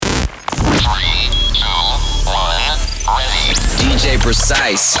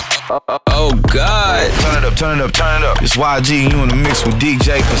Precise. Oh God. Turn it up, turn it up, turn it up. It's YG, you in the mix with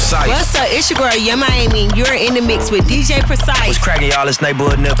DJ Precise. What's up? It's your girl, Young Miami. You're in the mix with DJ Precise. What's cracking, y'all? It's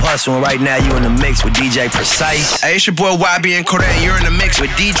Neighborhood Nip Hustle, and right now you in the mix with DJ Precise. Hey, it's your boy YB and Korean. You're in the mix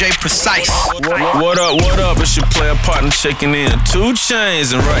with DJ Precise. What up, what up? It's your player partner checking in. 2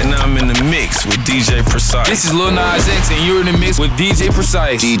 Chainz, and right now I'm in the mix with DJ Precise. This is Lil Nas X, and you're in the mix with DJ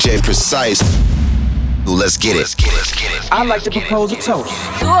Precise. DJ Precise. Ooh, let's get it. I'd like to propose a toast.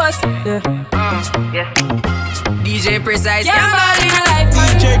 DJ Precise.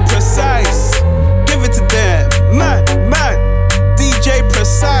 DJ Precise. Give it to them. Man. DJ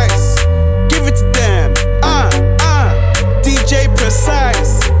Precise. Give it to them. DJ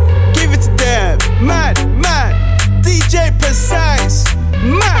Precise. Give it to them. Man. DJ Precise.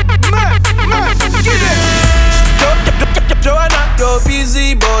 Man. Get it. Joanna, your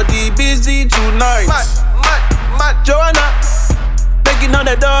busy body busy tonight. Joanna, taking on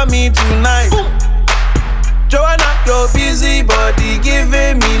the dummy tonight. Joanna, your busy body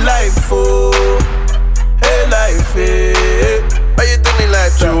giving me life, oh, hey life, hey. Why you do me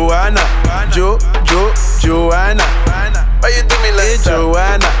like Joanna, Joanna? Why you do me like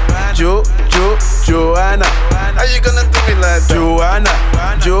Joanna, Joanna? How you gonna do me like Joanna,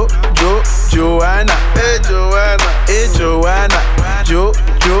 Joanna? Hey Joanna, Joanna?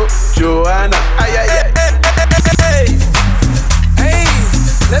 Hey,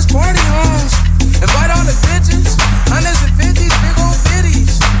 let's party, homes. Invite all the bitches, 150s, big old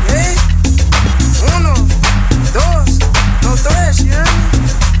bitties. Hey, uno, dos, no tres, you hear me?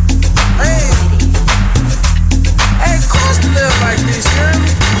 Hey, cost to live like this, you hear me?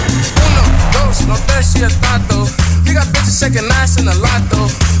 Uno, dos, no tres, she a tato. We got bitches shaking ass in the lotto.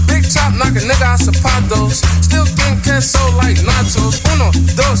 Big chop, knock a nigga out zapatos. Still getting queso like nachos. Uno,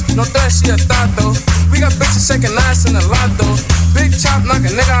 dos, no tres, she a tato. We got bitches shaking ass in the lotto. Big chop, knock a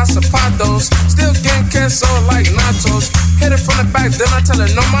nigga out zapatos. Still getting queso like nachos. Hit it from the back, then I tell her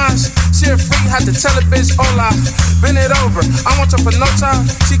no mas. She a freak, had to tell a bitch hola. Bend it over, I want her for no time.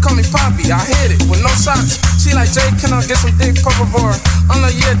 She call me Poppy, I hit it with no socks. She like, Jay, can I get some dick por favor? I'm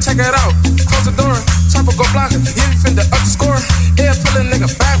like, yeah, check it out. Close the door, chopper go block it. Yeah, we finna up the score. Yeah, pull a nigga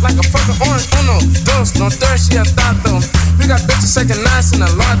back like a fucking orange. Uno, dos, no tres, she a tato. We got bitches shaking ass in the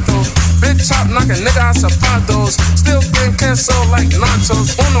lotto. Big chop, knock a nigga out zapatos. Still getting queso like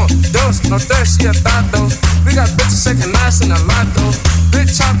nachos. Uno, dos, no tres, she a tato. We got bitches shaking ass in the lotto. Big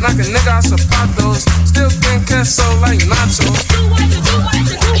chop, knock a nigga out zapatos. Still getting queso like nachos.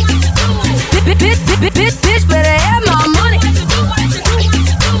 Bitch better have my money.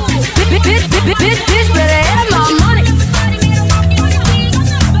 Bitch better have my money.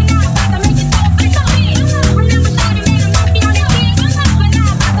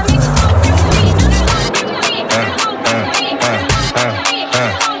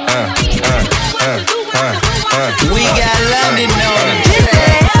 We got London on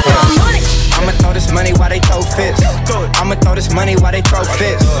I'ma throw this money while they throw fists. I'ma throw this money while they throw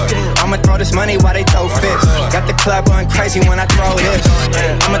fists. I'ma throw this money while they throw fists. Got the club going crazy when I throw this.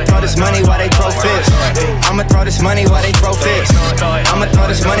 I'ma throw this money while they throw fists. I'ma throw this money while they throw fists. I'ma throw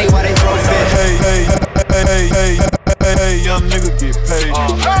this money while they throw fists. Hey, young nigga, get paid.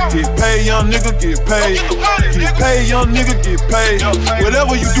 Get paid, young nigga, get paid. Get paid, young nigga, get paid.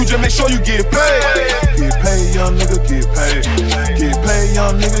 Whatever you do, just make sure you get paid. Get paid, young nigga, get paid. Get paid,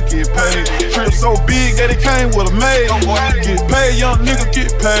 young nigga, get paid. Trip so big that it came with a maid. Get paid, young nigga,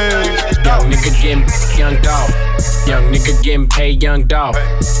 get paid. Young nigga getting young dog. Young nigga getting paid, young dog.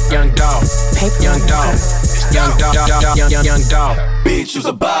 Young dog. Young dog. Young dog. Young dog. Bitch, you's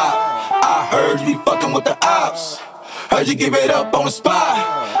a bop. I heard you be fucking with the ops. Heard you give it up on the spot.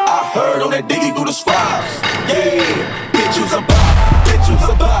 I heard on that diggy through the scribes. Yeah, bitch, you's a bop. Bitch, you's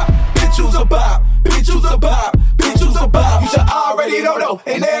a bop. Bitch, you's a bop. Bitch, you's a bop. Bitch, you's a bop. You should already know though.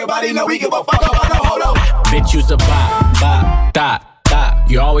 And everybody know we give a fuck about no hold up. Bitch, you's a bop. Dot.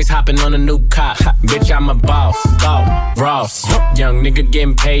 You always hopping on a new cop. Bitch, I'm a boss. Ross. Young nigga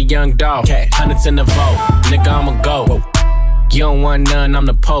getting paid, young dog. Hundreds in the vote. Nigga, I'ma go. You don't want none, I'm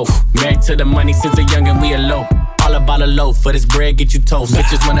the Pope. Married to the money since a youngin', we elope. All about a loaf, for this bread get you toast.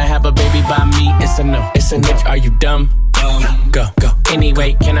 Bitches wanna have a baby by me, it's a no. It's a bitch, are you dumb? Go.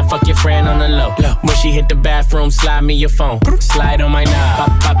 Anyway, can I fuck your friend on the low? When she hit the bathroom, slide me your phone. Slide on my knob.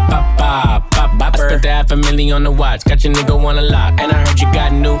 I spent $500,000 on the watch. Got your nigga wanna lock. And I heard you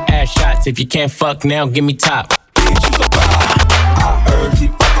got new ass shots. If you can't fuck now, give me top. Bitch, you's a bop. I heard you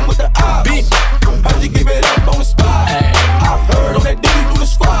fucking with the ops. Bitch, heard you give it up on the spot. Hey. I heard on that diggy through the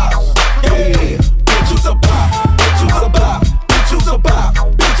squad. Yeah, bitch, you's a bop. Bitch, you's a bop. Bitch, you's a bop.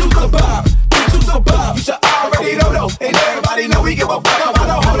 Bitch, you's a bop. Bitch, you's a bop. You should already know though. And everybody know we give a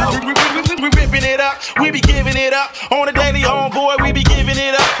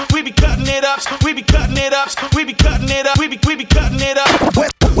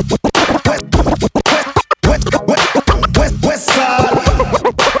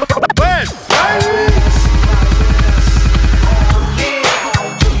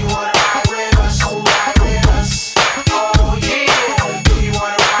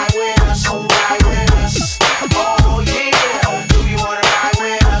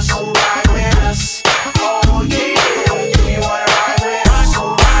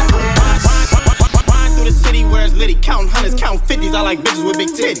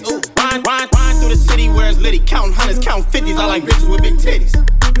titties. Ride through the city where it's litty, counting hundreds, counting 50s. I like bitches with big titties.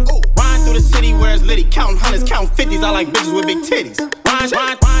 Ride through the city where it's litty, counting hundreds, counting 50s. I like bitches with big titties. Ride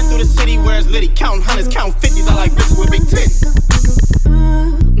through the city where it's litty, counting hundreds, counting 50s. I like bitches with big titties.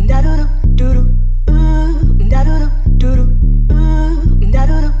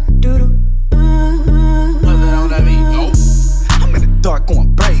 I'm in the dark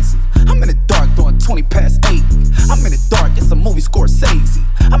going crazy. I'm in the dark doing 20 past 8. I'm in the dark, it's a movie Scorsese.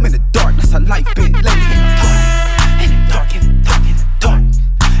 I'm in the dark, that's how life been lately. In the dark, in the dark, in the dark.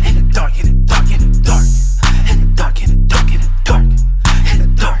 In the dark, in the dark, in the dark. In the dark, in the dark, in the dark. In the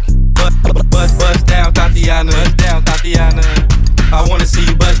dark. Bust down, Tatiana. Bust down, Tatiana. I wanna see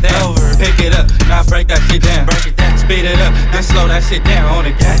you bust down. Pick it up, now break that shit down. Break it down, speed it up, then slow that shit down on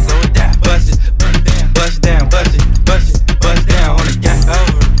the gas. Slow it down, bust it, bust down, bust it, bust it, bust down on the gas.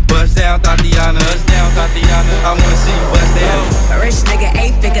 Bust down, Tatiana. Bust down, Tatiana. I wanna see you bust down. A rich nigga,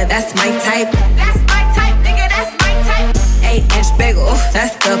 8-figure, that's my type. That's my type, nigga, that's my type. 8-inch bagel,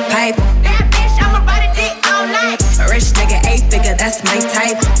 that's the pipe. That bitch, I'ma ride a dick all night. A rich nigga, 8-figure, that's my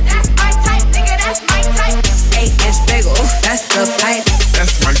type. That's my type, nigga, that's my type. 8-inch bagel, that's the pipe.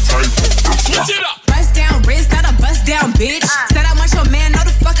 That's my type. Switch it up. Bust down wrist, not a bust down bitch. Said I want your man, no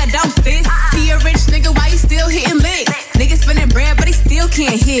the fuck I don't fit. See a rich nigga, why you still hitting licks? Niggas spinning bread, but he still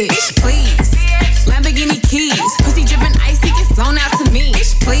can't hit. Bitch, please. Lamborghini keys, pussy dripping ice, he get flown out to me.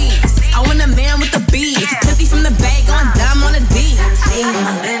 Bitch, please. I want a man with the bees. Pussy from the bag, going dumb on the D. See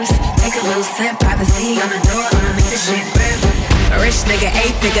my lips, take a little sip, privacy on the door, I'ma make this shit grip. A rich nigga,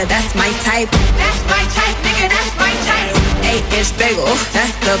 8-figure, that's my type. That's my type, nigga, that's my type. 8-inch bagel,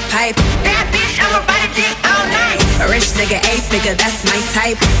 that's the pipe. That bitch, I'ma ride a dick all night. A rich nigga, 8-figure, that's my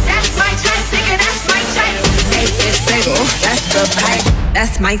type. That's my type, nigga, that's my type. 8-inch bagel, that's the pipe.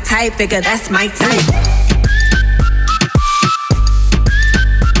 That's my type, figure, that's my type.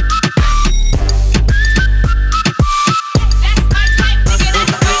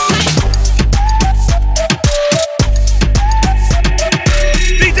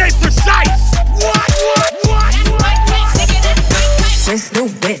 New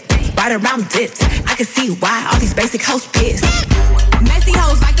whip, right around dips. I can see why all these basic hoes pissed. Messy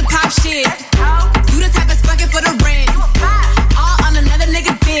hoes like to pop shit. You the type that's fucking for the rent. All on another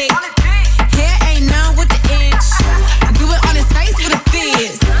nigga dick. Hair ain't none with the inch. I do it on his face with a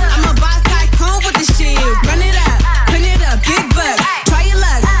fizz. I'm a boss tycoon with the shit. Run it up, big bucks. Try your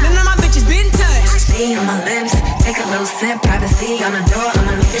luck, none of my bitches been touched. See on my lips, take a little sip. Privacy on the door,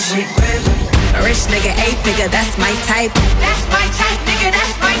 I'ma make this shit grip. A rich nigga, 8-figure, that's my type. That's my type, nigga,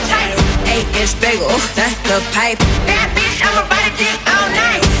 that's my type. 8-inch bagel, that's the pipe. That bitch, I'ma ride a dick all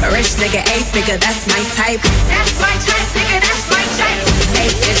night. A rich nigga, 8-figure, that's my type. That's my type, nigga, that's my type.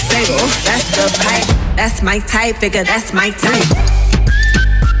 8-inch bagel, that's the pipe. That's my type, figure, that's my type.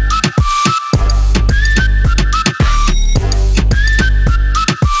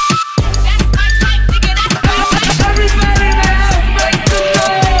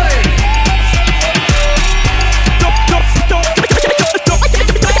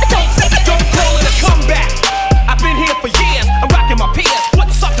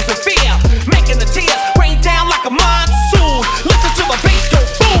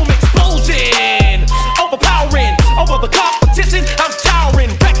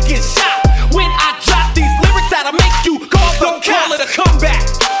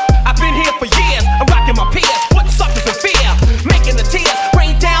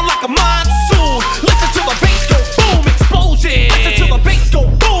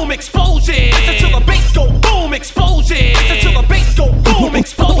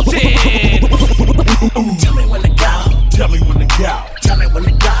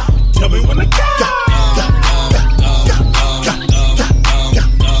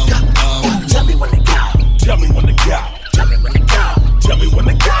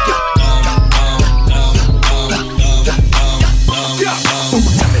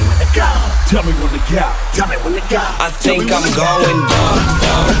 I think I'm going dumb,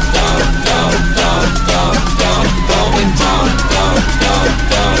 dumb, dumb, dumb, dumb, dumb, dumb, going dumb, dumb, dumb,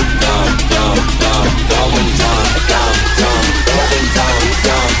 dumb, dumb, dumb, dumb, going dumb, dumb, dumb, going dumb,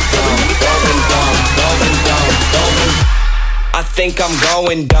 dumb, dumb, going dumb, going dumb, going. I think I'm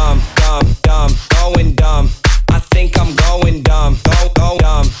going dumb, dumb, dumb, going dumb. I think I'm going dumb, go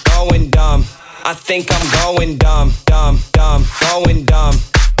dumb, going dumb. I think I'm going dumb, dumb, dumb, going dumb.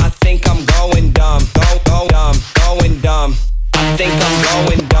 I think I'm going dumb, go dumb, going dumb. I think I'm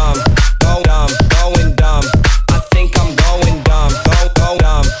going dumb, go dumb, going dumb. I think I'm going dumb, go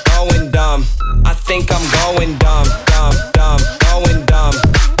dumb, going dumb. I think I'm going dumb, dumb, dumb, going dumb.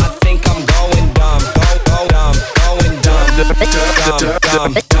 I think I'm going dumb, go dumb, going dumb,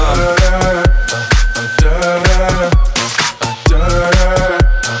 dumb, dumb.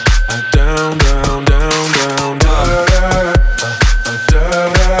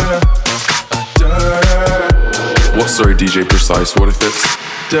 What's sorry, DJ Precise? What if it's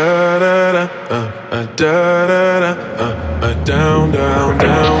da da da da da da down down down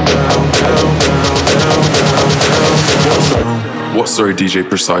down down down down down down. What's sorry, DJ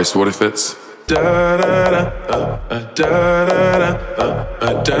Precise? What if it's da da da da da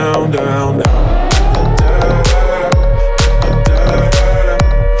da down down down.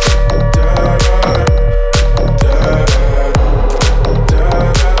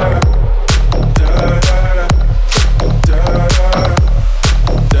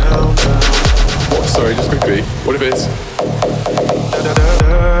 Sorry, just quickly. What if it's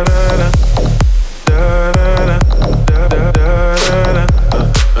down, down,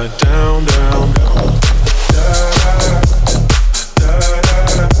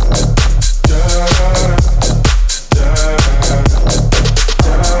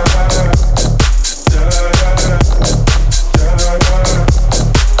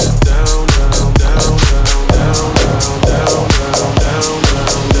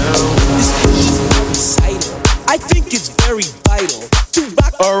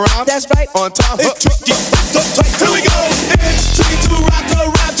 That's right, on time. It's tricky. Here we go. It's tricky to rock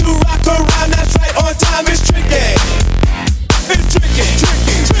around. That's right, on time. It's tricky. It's tricky,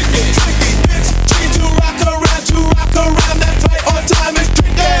 tricky, tricky, tricky. It's tricky to rock around. That's right, on time. It's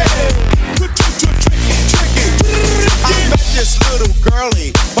tricky. Tricky, tricky. I met this little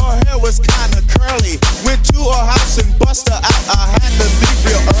girlie. Her hair was kinda curly. Went to her house and bust her out. I had to leave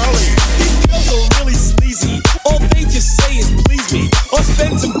real early. These girls are really sleazy. All they just say is please me. Or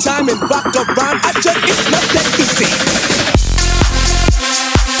spend some time and rock around. I just, it's not that easy.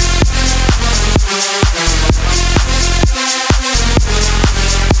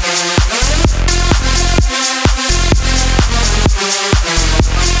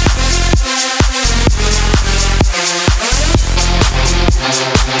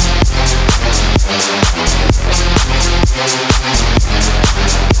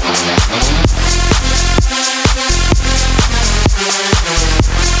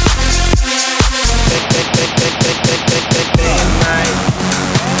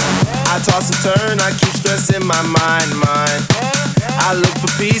 Turn, I keep stressing my mind. I look for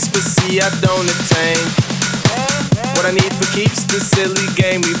peace, but see I don't attain. What I need for keeps the silly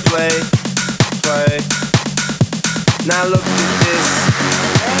game we play. Now look at this.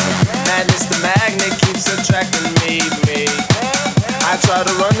 Madness, the magnet keeps attracting me. I try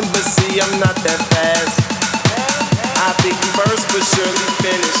to run, but see I'm not that fast. I think I'm first, but surely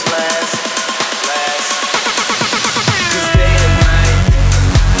finish last.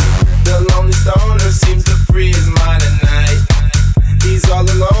 Stoner seems to free his mind at night. He's all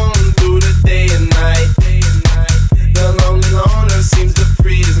alone through the day and night. The lonely loner seems to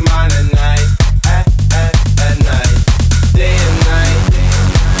free his mind at night. At night, day and night.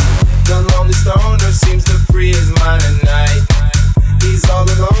 The lonely stoner seems to free his mind at night. He's all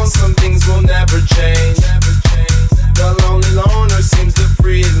alone, some things will never change. The lonely loner seems to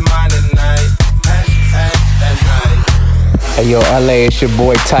free his mind at night. At night. Hey yo, LA, it's your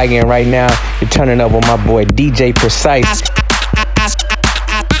boy Tiger, and right now you're turning up with my boy DJ Precise.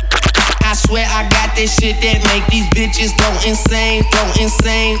 I swear I got this shit that make these bitches go insane.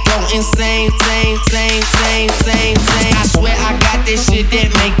 I swear I got this shit that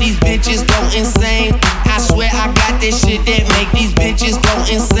make these bitches go insane. I swear I got this shit that make these bitches go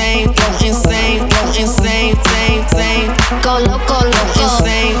insane. Go loco, insane.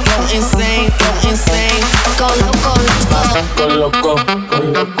 Go loco,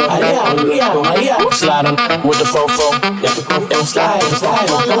 Maria. Slide on with the fofo, and slide.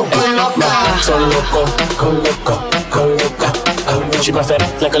 So go loca. She pass that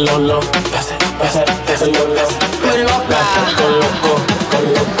like a lolo. Pass it, lolo. Go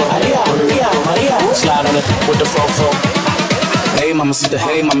loco, Maria. Slide on it with the fofo. Hey, mamacita,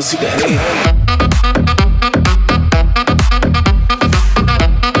 hey. Mamacita, hey.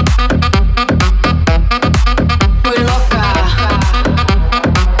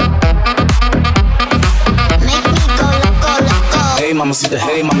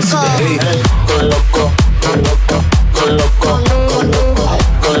 Go loco.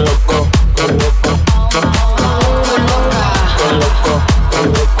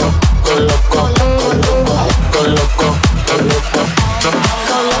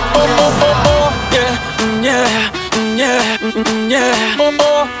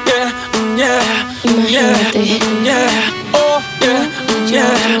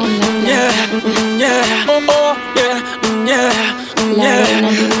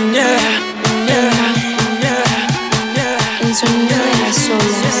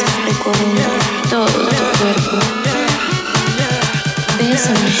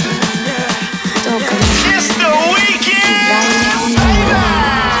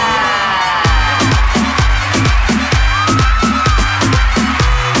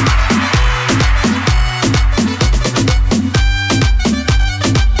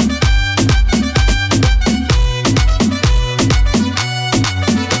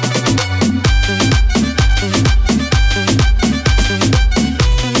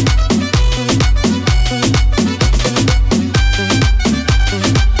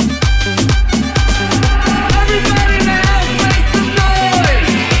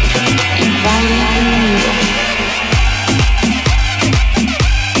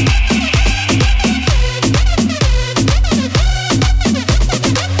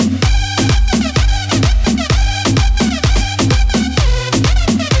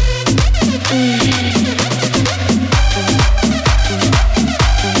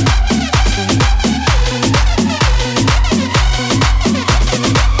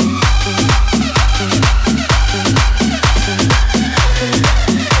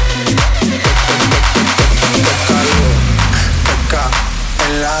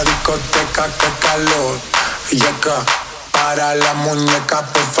 discoteca, qué calor. Yeca, para la muñeca,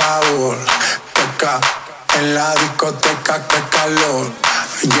 por favor. Teca, en la discoteca, qué calor.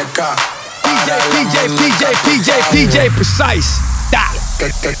 Yeca, PJ Precise.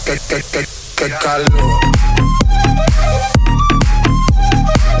 Qué calor.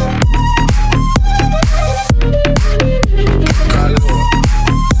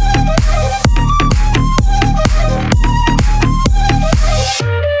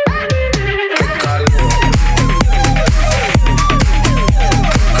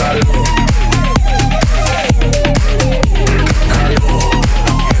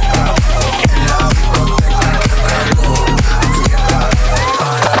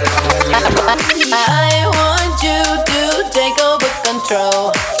 I want you to take over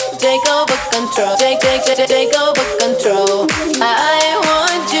control. Take over control. Take over control. I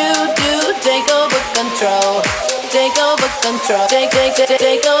want you to take over control. Take over control. Take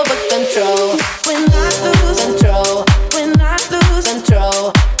over control. When I lose control. When I lose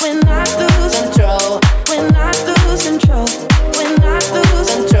control. When I lose control. When I lose control. When I lose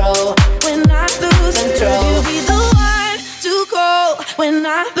control. When I lose control. You be the one to call when I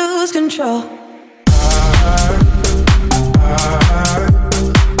lose control.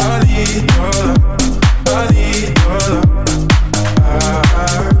 I need your love. I need your love.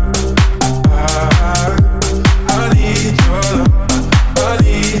 I need your love. I need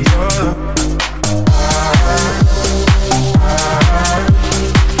your love.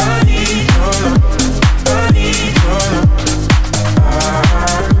 I need your love. I need your love.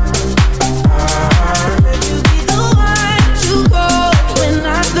 You be the one to go when I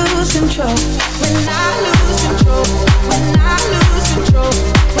lose control. When I lose control. When I lose control.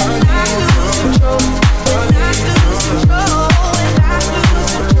 When I lose control. When I lose control. When I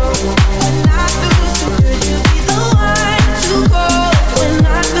lose control. When I lose control. You be the one to go when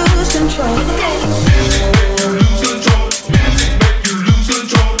I lose control. Music make you lose control. Music make you lose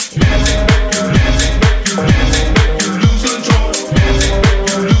control. Music make you lose control. Music make you lose control. Music make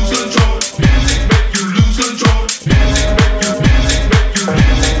you lose control. Music make you lose control. Music make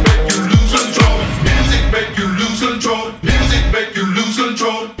you lose control. Music make you lose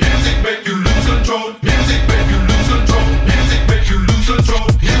control. Music make you lose control. Music make you lose control. Music make you lose control.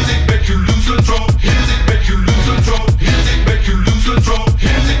 Music make you lose control. Music make you lose control. Music make you lose control.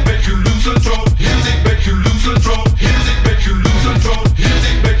 Music make you lose control. Music make you lose control. Music make you lose control.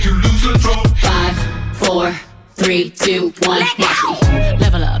 Music make you lose control. 5, 4, 3, 2, 1.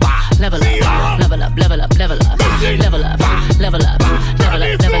 Level up, level up, level up, level up, level up, level up, level up, level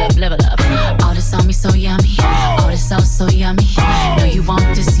up, level up, level up. All this on me so yummy, all this sauce so yummy. Know you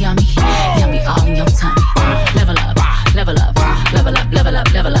want this yummy, yummy all in your tummy. Level up, level up, level up, level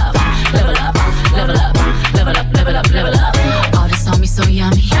up, level up, level up, level up, level up, level up, level up. All this on me so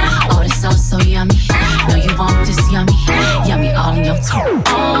yummy, all this sauce so yummy. Know you want this yummy, yummy all in your tummy.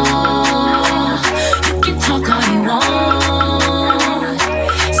 Oh, you can talk all you want.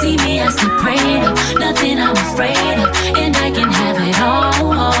 See me as the prater, nothing I'm afraid of, and I can have it all.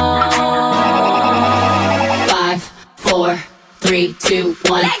 5, 4, 3, 2,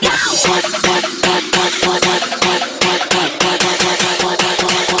 1.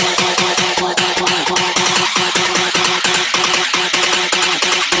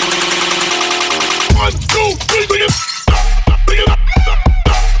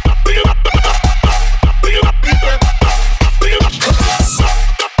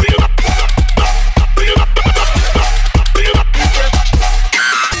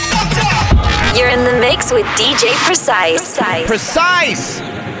 You're in the mix with DJ Precise. Precise.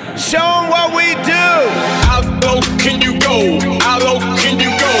 Show 'em what we do. How low can you go? How low can you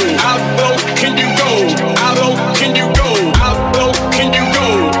go? How low can you go? How low can you go? How low can you go?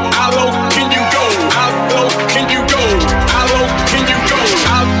 How low can you go? How low can you go? How low can you go?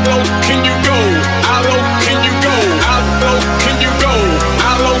 How low can you go? How low can you go? How low can you go?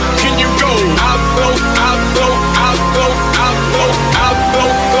 How low can you go? How low? How low? How low? How low? How low?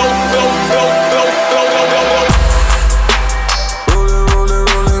 Low, low, low, low, low, low, low, low.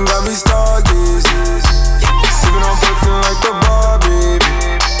 Rolling, got me stargazing. Sipping on perfume like the bar, baby.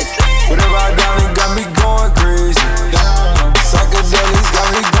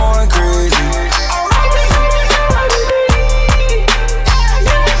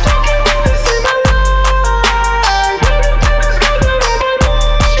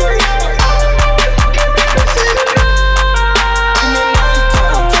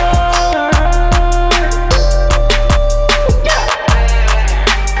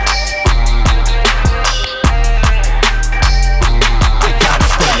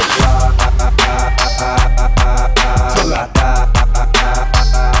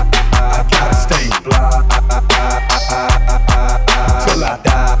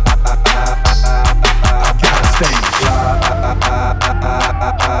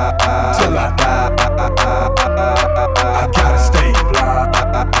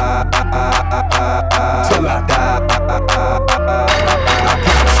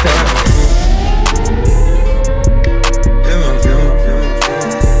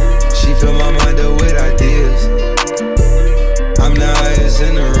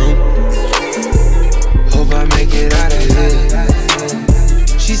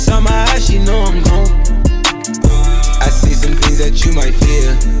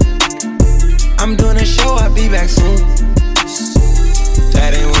 the show, I'll be back soon.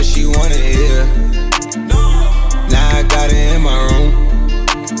 That ain't what she wanna hear. Now I got it in my room.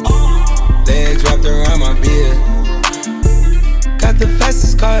 Legs wrapped around my beard. Got the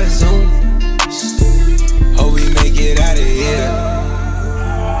fastest car, Zoom. Hope we make it out of here.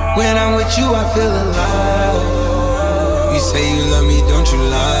 When I'm with you, I feel alive. You say you love me, don't you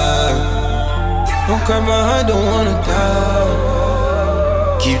lie. Don't cry my heart, don't wanna die.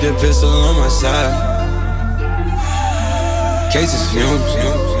 Keep the pistol on my side. Cases fumes.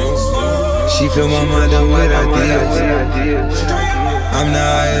 She fill my mind up with ideas. I'm the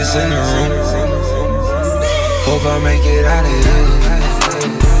highest in the room. Hope I make it out of here.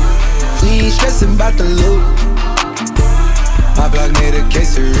 We ain't stressing about the loot. My block made a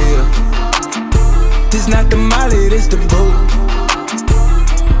case of real. This not the molly, this the boot.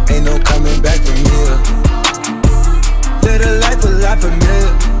 Ain't no coming back from here. Live a life a lot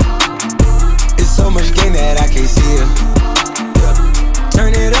familiar. It's so much gain that I can't see it.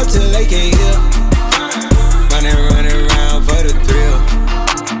 Turn it up till they can't hear. Running around for the thrill.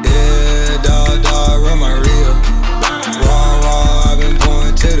 Yeah, dog, run my reel. Raw, I've been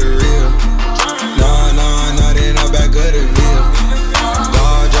going to the real. No, then I'm back of the bill.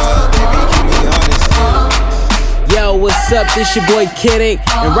 Dog, baby, keep me on this still. Yo, what's up? This your boy Kid Ink,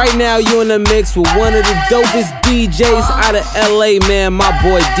 and right now you in the mix with one of the dopest DJs out of LA, man. My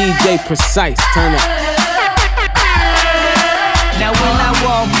boy DJ Precise. Turn up. Now when I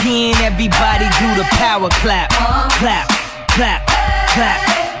walk in, everybody do the power clap. Clap, clap, clap.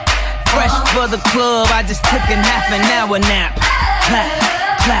 Fresh for the club, I just took a half an hour nap. Clap,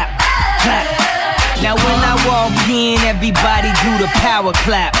 clap, clap. Now when I walk in, everybody do the power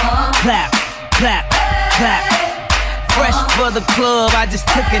clap. Clap, clap, clap. Fresh for the club, I just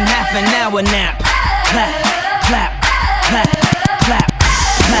took a half an hour nap. Clap, clap, clap, clap, clap,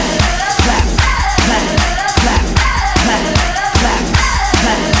 clap, clap, clap, clap, clap, clap,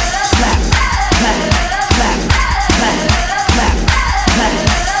 clap, clap, clap, clap, clap, clap,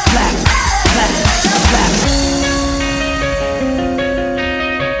 clap, clap, clap.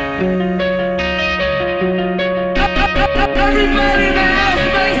 Everybody in the house,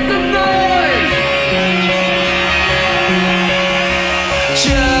 make some noise!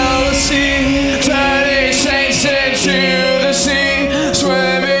 Jealousy, turning saints into the sea,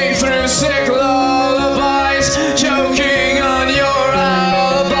 swimming through sick lullabies, choking on your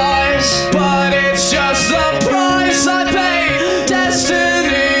alibis. But it's just the price I pay.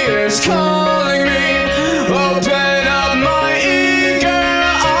 Destiny is calling me. Open up my eager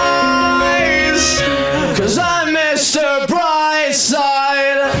eyes, 'cause I'm Mr.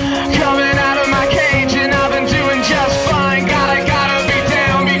 Brightside. Coming out of my cage and I've been doing just fine. Gotta be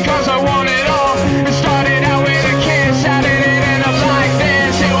down because I want it all. It started out with a kiss. How did it end up like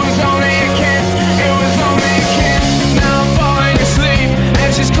this? It was only a kiss. It was only a kiss. Now I'm falling asleep and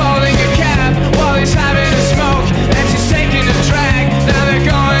she's calling a cab while he's having a smoke and she's taking a drag. Now they're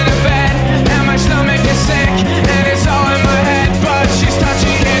going to bed and my stomach is sick and it's all in my head, but she's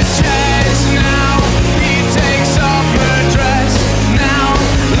touching his chest. Now he takes off her dress. Now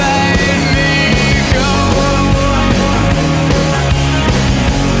let me go.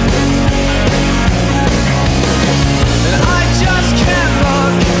 And I just can't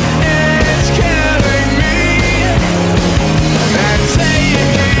look, it's killing me and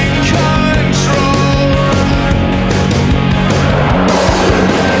taking control.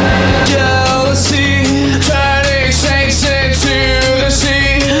 Jealousy, turning saints into the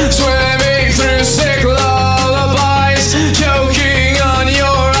sea, swimming through sick lullabies, choking on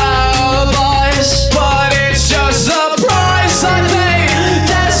your alibis. But it's just the price I pay.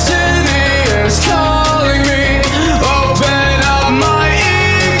 Destiny is calling me. Open up my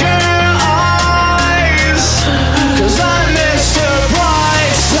eager eyes, 'cause I'm Mr.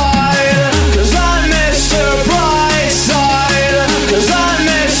 Brightside. 'Cause I'm Mr. Brightside. 'Cause I'm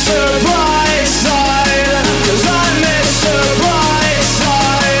Mr. Brightside. 'Cause I'm Mr.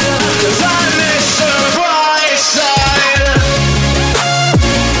 Brightside. 'Cause I'm Mr. Brightside.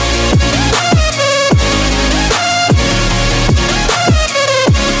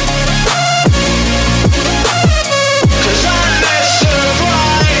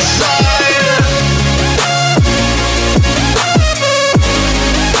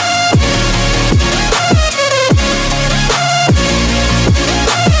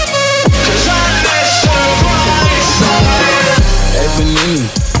 Hey Panini,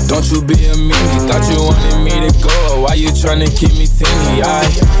 don't you be a meanie. Thought you wanted me to go, why you tryna keep me teeny?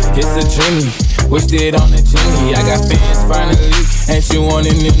 It's a dreamy, wished it on a genie. I got fans finally, and you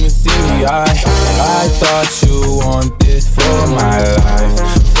wanted them to see me. I thought you want this for my life,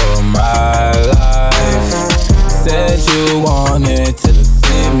 for my life.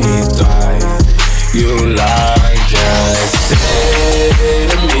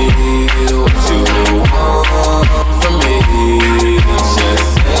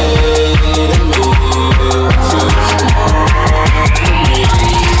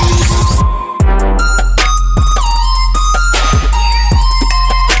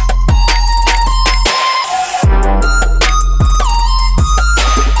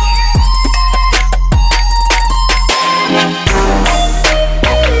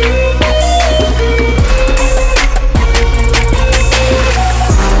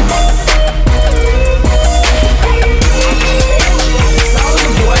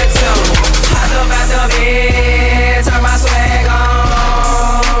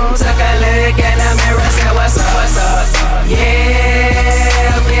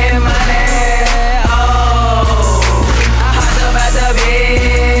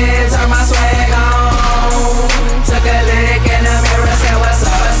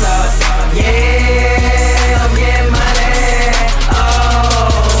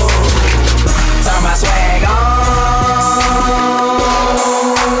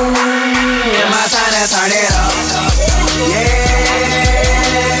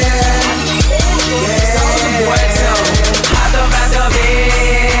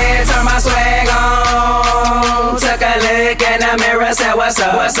 what's up, what's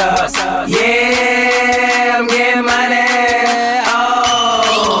up, what's up? Yeah, I'm getting money. Oh.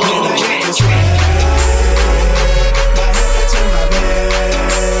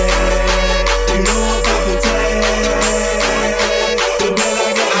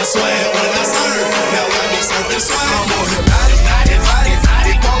 I swear when I serve, now I be serving swag. I'm on here, body,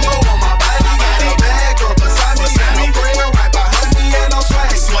 polo on my body. Got a bag or beside me, got no friend right behind me, and I'm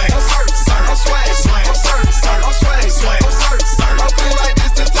swag. I'm swag, I'm swag, I'm swag, I'm swag, I'm swag. I feel like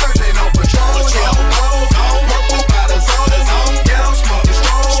this detergent on patrol. Purple by the zone, yeah, I'm smoking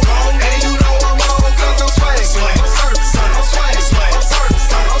strong. And you know I'm on 'cause I'm swag. I'm swag, I'm swag, I'm swag,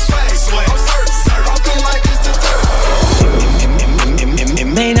 I'm swag. I feel like this detergent. It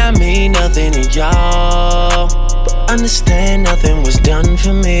may not mean nothing to y'all, but understand nothing was done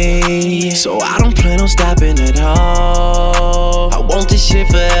for me. So I don't plan on stopping at all. I want this shit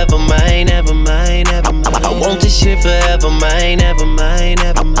forever, mine, ever mine, ever mine. I want this shit forever, mine, ever mine,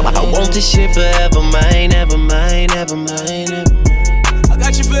 ever mine. I want this shit forever, mine, ever mine, ever mine, ever mine. I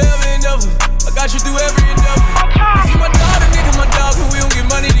got you forever and ever. I got you through every endeavor. If you my daughter, nigga, my dog, and we don't get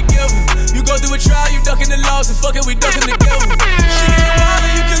money together. You go through a trial, you ducking the laws, and fuck it, we ducking together. She get wild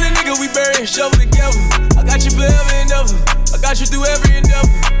and you kill a nigga, we bury and shovel together. I got you forever and ever. I got you through every endeavor.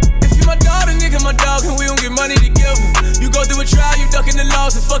 If you my daughter, nigga, my dog, and we don't get money together. You go through a trial, you ducking the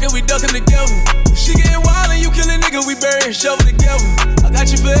laws, and fuck it, we ducking together. She get wild and you kill a nigga, we bury and shovel together. I got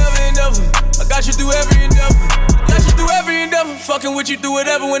you forever and ever. I got you through every endeavor. Got you through every endeavor. Fucking with you through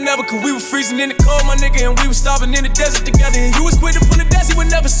whatever, whenever. Cause we were freezing in the cold, my nigga, and we was starving in the desert together. And you was quick to pull a desi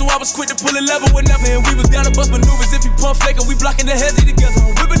whenever, so I was quick to pull a lever whenever. And we was down to bust maneuvers if you pump fake and we blocking the hezzy together.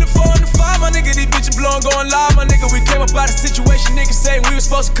 I'm whipping the 4 and the 5, my nigga. These bitches blowing, going live, my nigga. We came up out of situation, niggas saying we was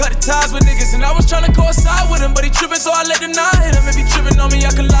supposed to cut the ties with niggas. And I was trying to coincide with him, but he tripping, so I let him not hit him. If he tripping on me,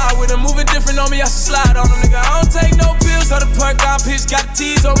 I can lie with him. Moving different on me, I should slide on him, nigga. I don't take no pills, on the perk, I'm pitch, got the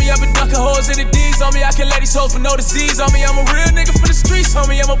T's on me. I been ducking holes in the D's on me. I can let these hoes for no disease on me. I'm a real nigga for the streets,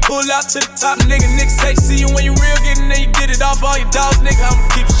 homie. I'ma pull out to the top, nigga. Niggas hate to see you when you real, getting there, you get it off all your dogs, nigga. I'ma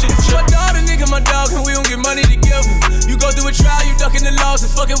keep shit. If you my daughter, nigga, my dog, and we don't get money together. You go through a trial, you ducking the laws,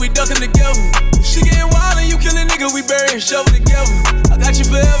 and fuck it, we ducking together. If she get wild and you kill a nigga, we bury and shovel together. I got you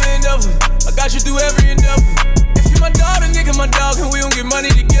forever and ever. I got you through every endeavor. If you my daughter, nigga, my dog, and we don't get money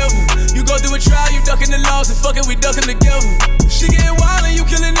together. You go through a trial, you ducking the laws, and fuck it, we ducking together. If she get wild and you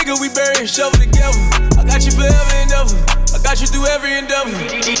kill a nigga, we bury and shovel together. I got you forever and ever. I got you through every endeavor.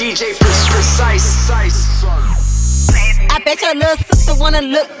 DJ Precise. I bet your little sister wanna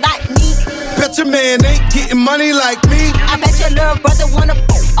look like me. Bet your man ain't getting money like me. I bet your little brother wanna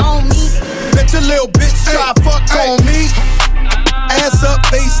on me. Bet your little bitch try fuck on me. Ass up,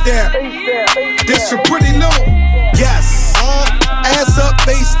 face down. This for pretty low. Yes. Ass up,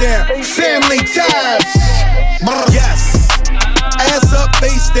 face down. Family ties. Yes. Ass up,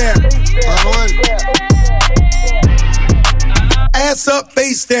 face down. Ass up,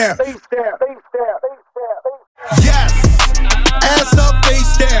 face down. Yes. Ass up,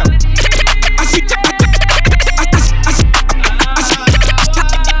 face down.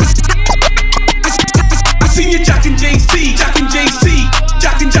 I seen you jockin' JC, jockin' JC,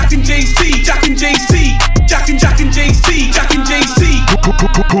 jockin' JC, jockin' JC, jockin' JC, jockin' JC.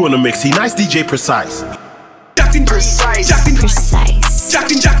 Who in the mix? He nice DJ Precise. Jockin' Precise, jockin' Precise,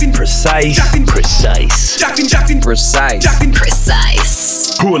 jockin' Precise, jockin' Precise, jockin' Precise, jockin'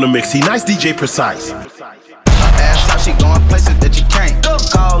 Precise. Who in the mix? He nice DJ Precise. Ass how she going places that you can't.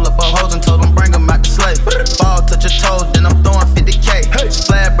 Call up a hoes and told them bring them out the slave. Fall, touch your toes, then I'm throwing 50K.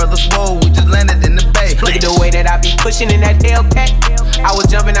 Splad brothers, whoa, we just landed in the bay. Look at the way that I be pushing in that Hellcat. I was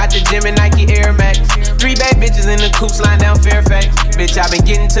jumping out the gym in Nike Air Max. 3 bad bitches in the coops line down Fairfax. Bitch, I been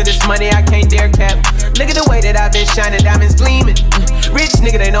getting to this money, I can't dare cap. Look at the way that I been shining, diamonds gleaming. Rich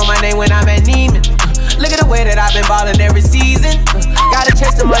nigga, they know my name when I'm at Neiman. Look at the way that I been ballin' every season. Gotta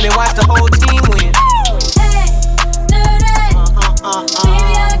chase the money, watch the whole team win.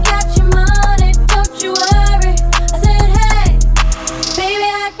 Baby, I got your money, don't you worry. I said, hey, baby,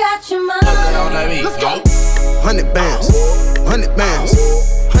 I got your money. Let's go. 100 bands, 100 bands,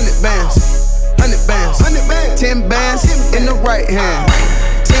 100 bands, 100 bands, 100 bands, 10 bands in the right hand,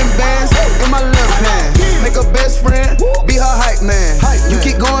 10 bands in my left hand. Make her best friend, be her hype man. You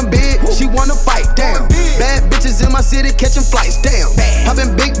keep going big, she wanna fight, damn. Bad bitches in my city catching flights, damn.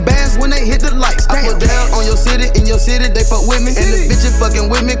 Popping big bands when they hit the lights, damn. I put down on your city, in your city, they fuck with me. And the bitches fucking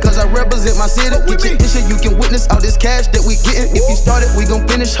with me, cause I represent my city. Get your issue, you can witness all this cash that we gettin'. If you start it, we gon'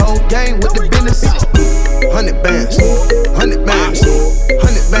 finish whole game with the business. 100 bands, 100 bands,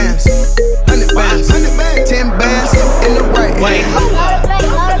 100 bands, 100 bands, 100 bands, 10 bands in the right hand.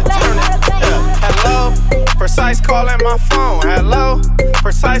 Hello, Precise calling calling my phone. Hello,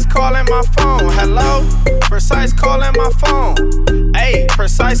 Precise calling my phone. Hello, Precise calling my phone. Hey,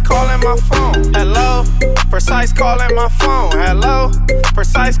 Precise calling my phone. Hello, Precise calling my phone. Hello,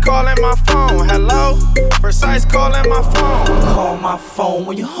 Precise calling my phone. Hello, Precise calling my phone. Call my phone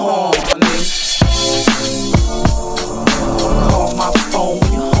when you're horny. Call my phone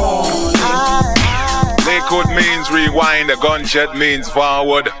when you're horny. Liquid means rewind, the gunshot means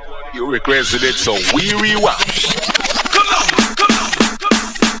forward. You requested it, so we rewind. Come on.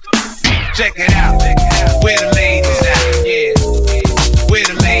 Check it out. Where the ladies at? Yeah. Where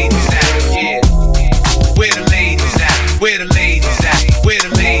the ladies at? Yeah. Where the ladies at? Where the ladies at? Where the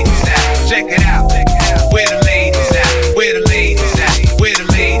ladies at? Check it out. Where the ladies at? Where the ladies at? Where the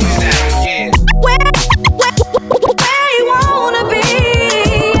ladies at? Yeah. Where you wanna be?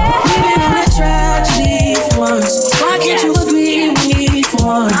 Living in a tragedy for once. Why can't you agree with me for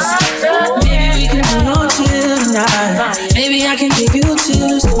once? Maybe we can be on chill tonight. Maybe I can give you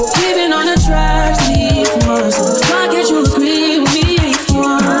chills. Living on a tragedy for once. Why can't you agree with me for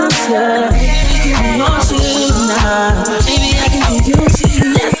once? Yeah. Maybe we can be on chill tonight. Maybe I can give you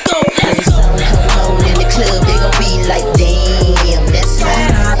chills. Let's go. Alone in the club, they gon' be like, damn, that's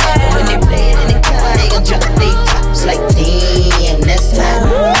hot. When they play it in the car, they gon' drop their tops like, damn, that's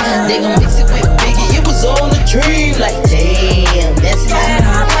hot. They gon' mix it with Biggie, it was all a dream, like, damn, that's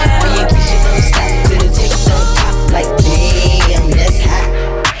hot. When you kiss it, don't stop till the take's on top, like, damn, that's hot.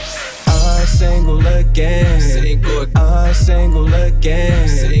 I'm single again. I'm single again.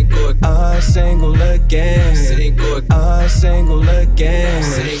 I'm single again. I'm single again.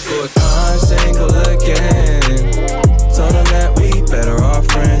 I'm single again. Told them that we better off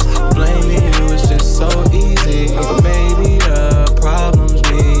friends. Blaming you is just so easy. Maybe the problem's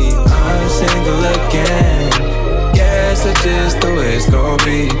me. I'm single again. Yes, that's just the way it's gon'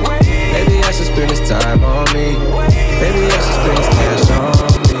 be. Maybe I should spend this time on me. Maybe I should spend this cash on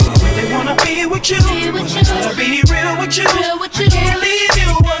me. They wanna be with you. Wanna be real with you. I can't leave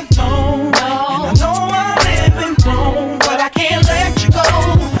you alone. And I know I'm living wrong, but I can't let you go.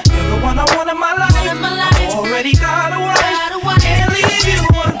 You're the one I want in my life. Already got a wife. Can't leave you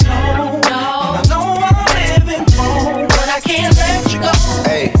alone. And I know I'm living wrong, but I can't let you go.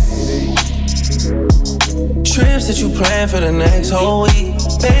 Hey. Trips that you plan for the next whole week.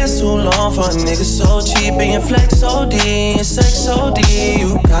 Been too long for a nigga so cheap. And your flex OD and sex OD.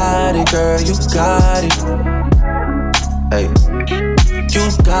 You got it, girl, you got it. Hey. You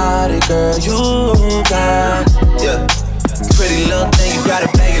got it, girl, you got it. Yeah. Pretty little thing, you got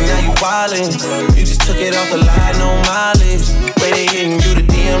it back and now you wildin'. You just took it off the line, no mileage. Way they hitting you, the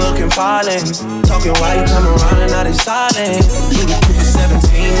DM looking violent. Talking while you come around and now they silent. You be quick at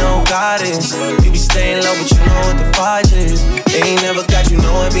 17, no guidance. You be staying low, but you know what the fight is. They ain't never got you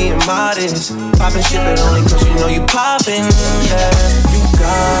know it being modest. Poppin' shit, but only cause you know you poppin', yeah. You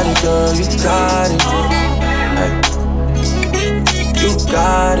got it, girl, you got it. Hey. You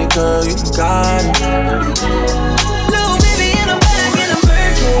got it, girl, you got it.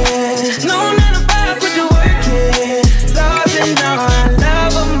 No, not about what you're working. Lost and now I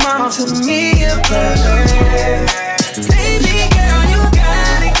love them all to me, perfect. Baby girl, you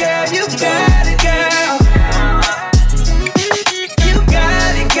got it, girl, you got it, girl. You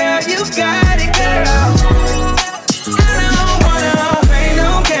got it, girl, you got it, girl. I don't wanna play no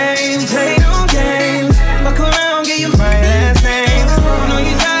games, fuck around, get you my last name. I know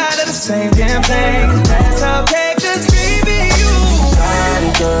you tired of the same damn thing. That's okay, 'cause baby, you got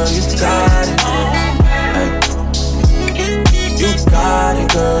it, girl, you got it. Hey. You got it,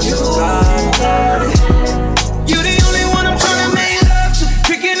 girl, you got it. You the only one I'm tryna make love to,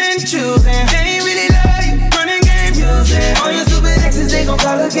 picking and choosing. They ain't really love you, running game using. All your stupid exes, they gon'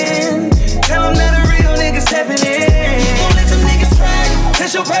 call again. Tell them that a real nigga stepping in. Don't let them niggas try you,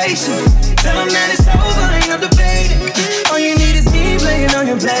 test your patience. Tell them that it's over, ain't no debating. All you need is me playing on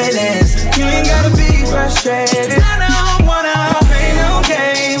your playlist. You ain't gotta be frustrated. I don't wanna play no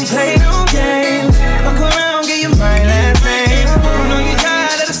games. Fuck around, get you my last name. I know you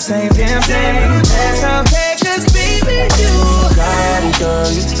tired of the same damn thing. That's okay, 'cause baby, you got it, girl,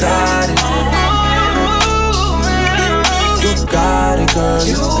 you got it. You got it, girl,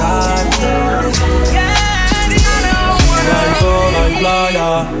 you got it.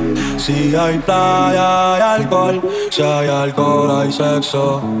 Si hay playa, hay alcohol. Si hay alcohol, hay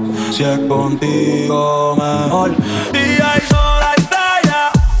sexo. Si es contigo, mejor. Si hay sol, hay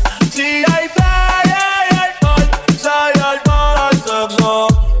playa. Si hay playa, hay alcohol. Si hay alcohol, hay sexo.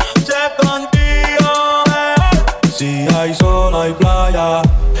 Si es contigo, mejor. Si hay sol, hay playa.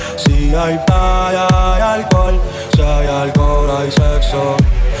 Si hay playa, hay alcohol. Si hay alcohol, hay sexo.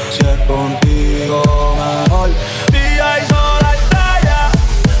 Si es contigo, mejor. Si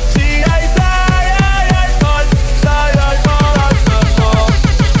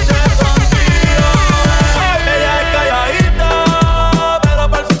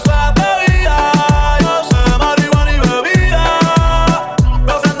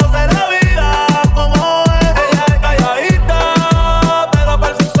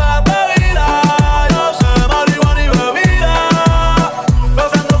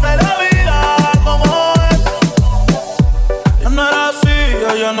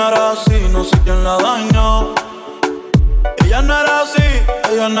ella no era así, no sé quién la dañó. Ella no era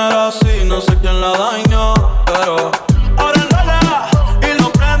así, no sé quién la dañó. Pero ahora enrola y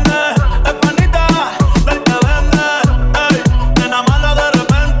lo prende. Es panita del que vende. Ey, nena mala de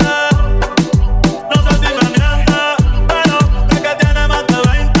repente. No sé si me miente, pero es que tiene más de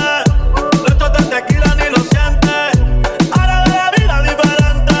 20. De estos de tequila ni lo siente. Ahora ve la vida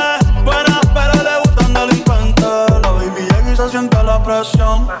diferente. Buena, pero le gustan delincuentes. La baby llega y se siente la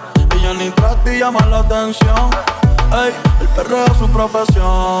presión. Ella ni trata y llama la atención. Ey, el perreo es su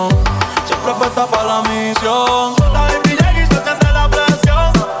profesión. Siempre apuesta para la misión. La baby llega y se siente la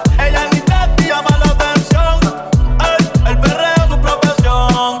presión. Ella ni trata y llama la atención. Ey, el perreo es su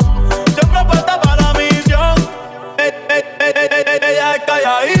profesión. Siempre apuesta para la misión. Ella es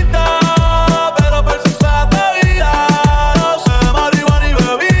calladita, pero por si se atrevida. No se marihuana y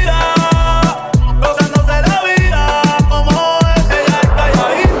bebida, gozándose la vida como es. Ella es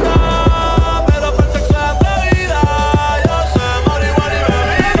calladita, pero por sexo atrevida. Yo sé marihuana y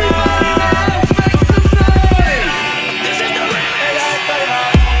bebida. Ella es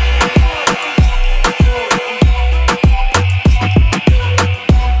calladita.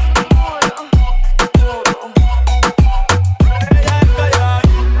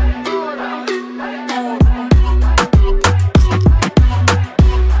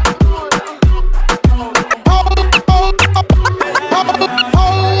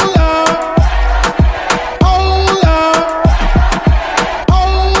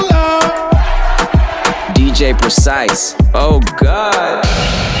 DJ Precise. Oh God.